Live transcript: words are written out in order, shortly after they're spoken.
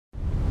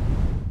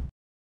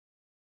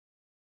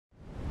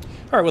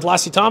All right, with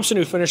Lassi Thomson,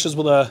 who finishes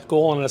with a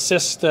goal and an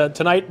assist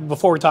tonight.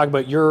 Before we talk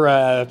about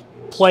your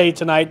play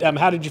tonight,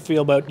 how did you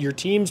feel about your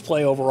team's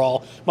play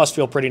overall? Must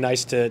feel pretty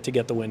nice to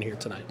get the win here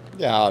tonight.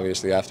 Yeah,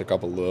 obviously after a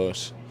couple of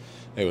losses,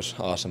 it was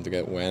awesome to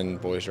get a win.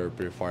 Boys are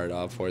pretty fired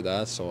up for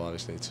that, so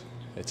obviously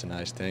it's a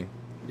nice thing.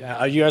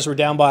 Yeah, you guys were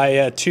down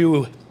by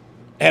 2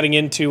 heading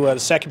into the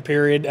second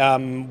period.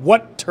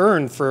 What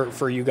turned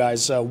for you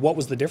guys? What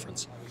was the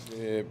difference?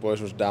 The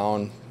boys was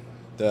down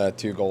the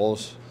 2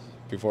 goals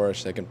before our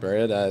second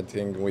period. I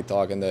think we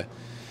talked in the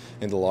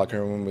locker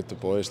room with the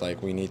boys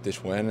like we need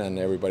this win, and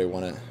everybody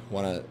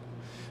wanna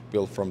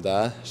build from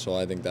that. So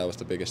I think that was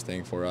the biggest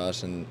thing for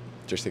us, and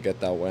just to get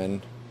that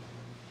win.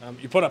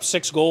 You put up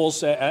 6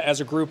 goals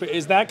as a group.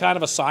 Is that kind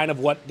of a sign of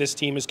what this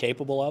team is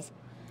capable of?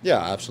 Yeah,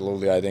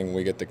 absolutely. I think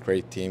we get the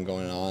great team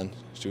going on.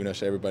 As soon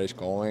as everybody's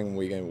going,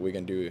 we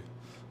can do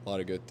a lot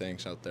of good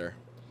things out there.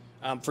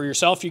 For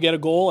yourself, you get a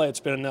goal.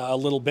 It's been a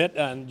little bit,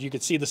 and you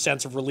could see the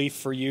sense of relief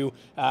for you.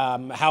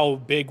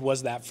 How big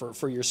was that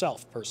for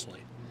yourself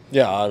personally?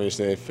 Yeah,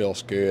 obviously it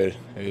feels good.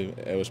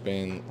 It was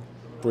been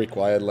pretty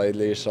quiet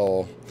lately,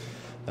 so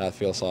that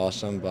feels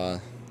awesome. But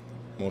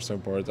most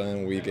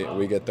important,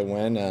 we get the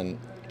win, and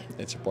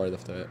it's a part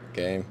of the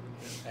game.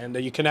 And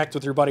you connect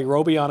with your buddy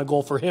Roby on a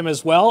goal for him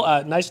as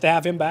well. Nice to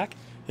have him back.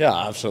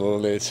 Yeah,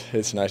 absolutely.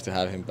 It's nice to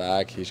have him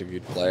back. He's a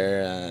good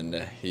player,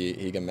 and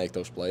he can make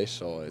those plays,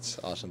 so it's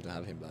awesome to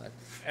have him back.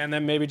 And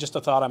then maybe just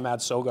a thought on Matt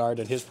Sogard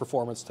and his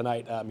performance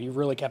tonight. He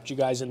really kept you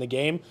guys in the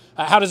game.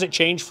 How does it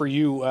change for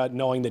you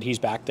knowing that he's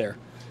back there?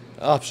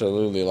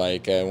 Absolutely.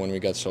 Like when we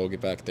got Sogi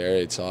back there,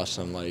 it's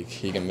awesome. Like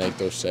he can make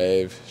those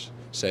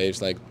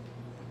saves like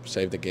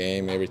save the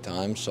game every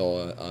time.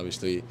 So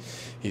obviously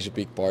he's a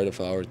big part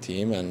of our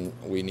team, and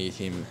we need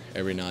him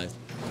every night.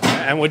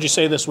 And would you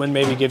say this win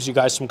maybe gives you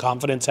guys some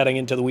confidence heading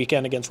into the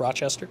weekend against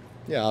Rochester?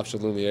 Yeah,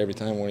 absolutely. Every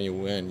time when you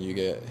win, you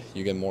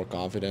get more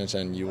confidence,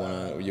 and you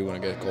wanna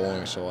get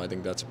going. So I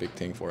think that's a big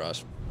thing for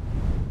us.